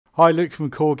Hi, Luke from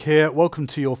Korg here. Welcome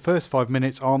to your first 5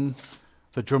 minutes on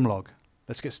the Drumlogue.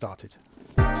 Let's get started.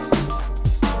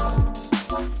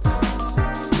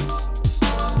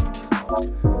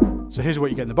 So here's what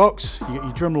you get in the box. You get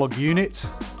your Drumlogue unit,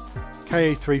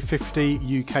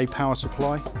 KA350 UK power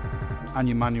supply, and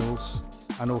your manuals,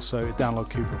 and also a download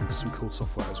coupon with some cool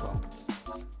software as well.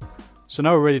 So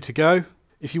now we're ready to go.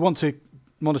 If you want to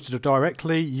monitor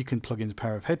directly, you can plug in a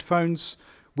pair of headphones.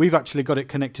 We've actually got it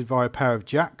connected via a pair of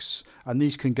jacks, and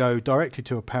these can go directly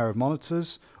to a pair of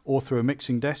monitors or through a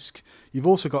mixing desk. You've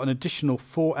also got an additional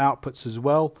 4 outputs as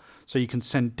well, so you can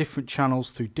send different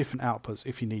channels through different outputs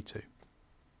if you need to.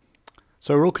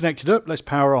 So we're all connected up, let's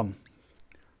power on.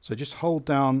 So just hold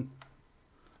down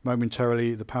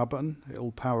momentarily the power button,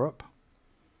 it'll power up.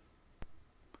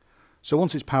 So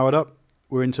once it's powered up,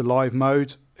 we're into live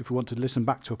mode. If we want to listen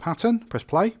back to a pattern, press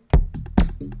play.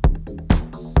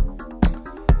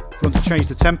 If you want to change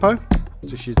the tempo,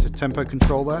 just use the tempo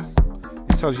control there.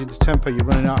 It tells you the tempo you're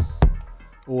running at,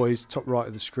 always top right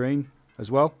of the screen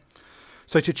as well.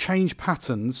 So to change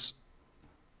patterns,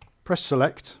 press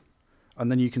select, and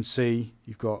then you can see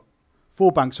you've got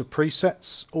 4 banks of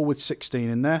presets, all with 16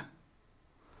 in there.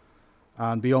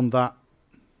 And beyond that,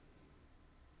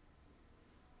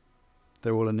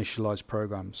 they're all initialized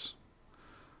programs.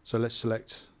 So let's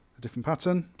select a different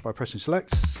pattern by pressing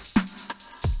select.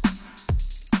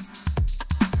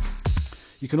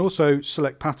 You can also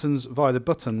select patterns via the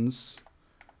buttons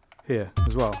here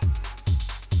as well,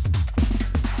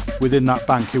 within that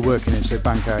bank you're working in, so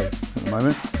bank A at the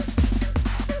moment.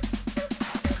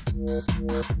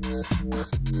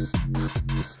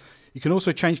 You can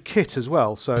also change kit as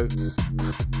well, so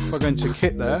if I go into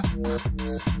kit there,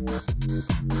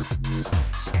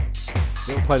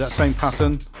 it'll play that same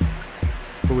pattern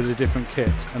but with a different kit,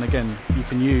 and again you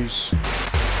can use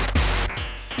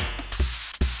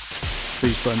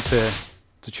these buttons here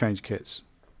to change kits.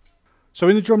 So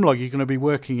in the Drumlogue you're going to be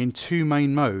working in 2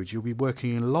 main modes. You'll be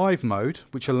working in live mode,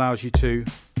 which allows you to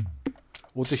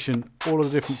audition all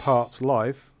of the different parts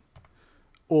live,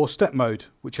 or step mode,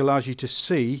 which allows you to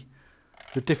see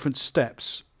the different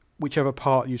steps whichever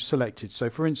part you've selected. So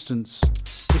for instance,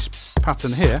 this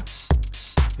pattern here,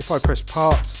 if I press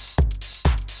part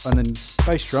and then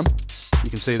bass drum,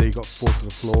 you can see that you've got 4 to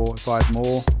the floor. If I add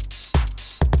more,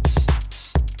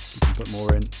 you can put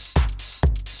more in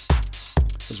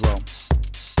as well.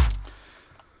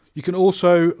 You can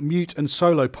also mute and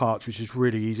solo parts, which is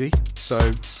really easy. So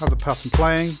have the pattern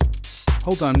playing,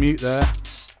 hold down mute there,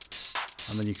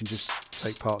 and then you can just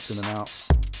take parts in and out.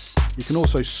 You can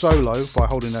also solo by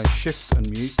holding down shift and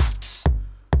mute,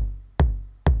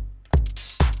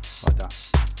 like that.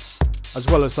 As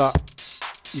well as that,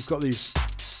 you've got these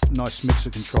nice mixer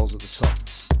controls at the top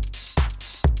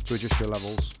to adjust your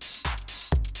levels.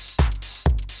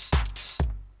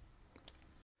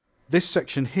 This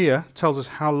section here tells us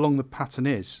how long the pattern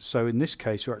is. So in this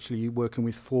case, you're actually working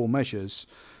with 4 measures,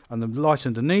 and the light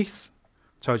underneath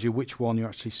tells you which one you're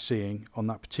actually seeing on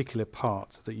that particular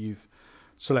part that you've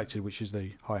selected, which is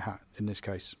the hi-hat in this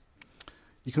case.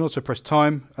 You can also press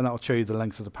time, and that'll show you the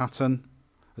length of the pattern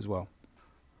as well.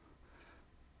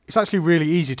 It's actually really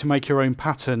easy to make your own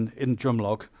pattern in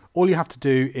Drumlogue. All you have to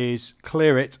do is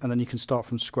clear it, and then you can start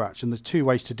from scratch. And there's 2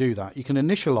 ways to do that. You can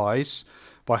initialize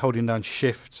by holding down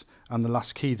shift and the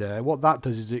last key there. What that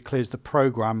does is it clears the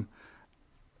program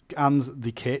and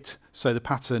the kit, so the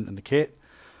pattern and the kit.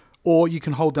 Or you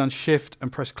can hold down shift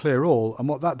and press clear all, and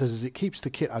what that does is it keeps the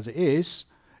kit as it is,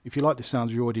 if you like the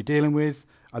sounds you're already dealing with,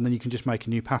 and then you can just make a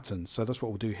new pattern. So that's what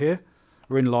we'll do here.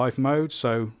 We're in live mode,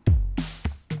 so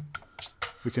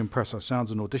we can press our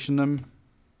sounds and audition them.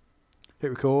 Hit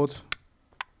record.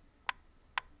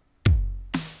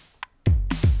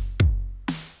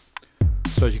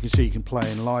 So as you can see, you can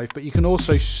play in live, but you can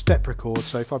also step record.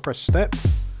 So if I press step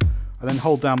and then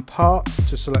hold down part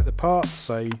to select the part,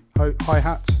 say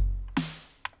hi-hat,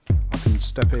 I can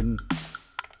step in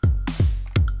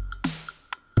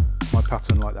my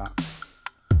pattern like that.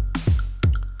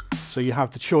 So you have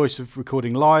the choice of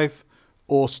recording live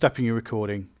or stepping your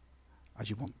recording as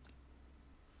you want.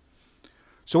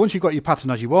 So once you've got your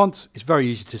pattern as you want, it's very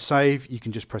easy to save. You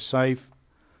can just press save.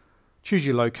 Choose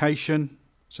your location,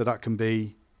 so that can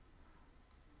be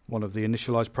one of the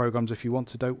initialized programs if you want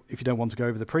to do, if you don't want to go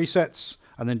over the presets,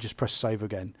 and then just press save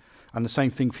again. And the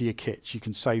same thing for your kits. You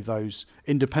can save those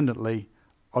independently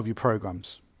of your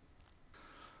programs.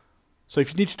 So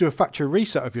if you need to do a factory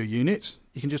reset of your unit,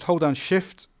 you can just hold down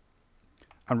shift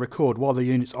and record while the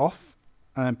unit's off,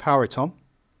 and then power it on.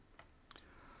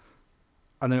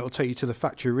 And then it will take you to the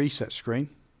factory reset screen,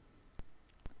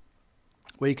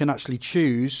 where you can actually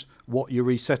choose what you're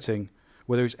resetting.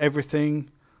 whether it's everything,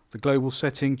 the global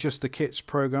setting, just the kits,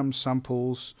 programs,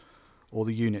 samples, or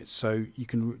the units. So you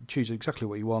can choose exactly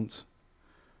what you want,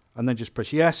 and then just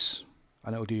press yes,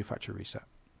 and it will do your factory reset.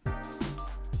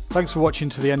 Thanks for watching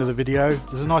to the end of the video.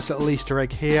 There's a nice little Easter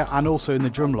egg here and also in the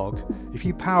Drumlogue. If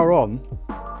you power on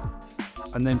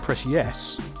and then press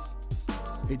yes,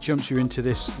 it jumps you into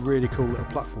this really cool little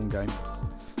platform game.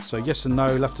 So yes and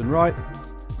no, left and right,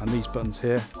 and these buttons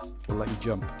here will let you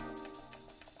jump.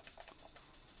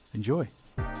 Enjoy.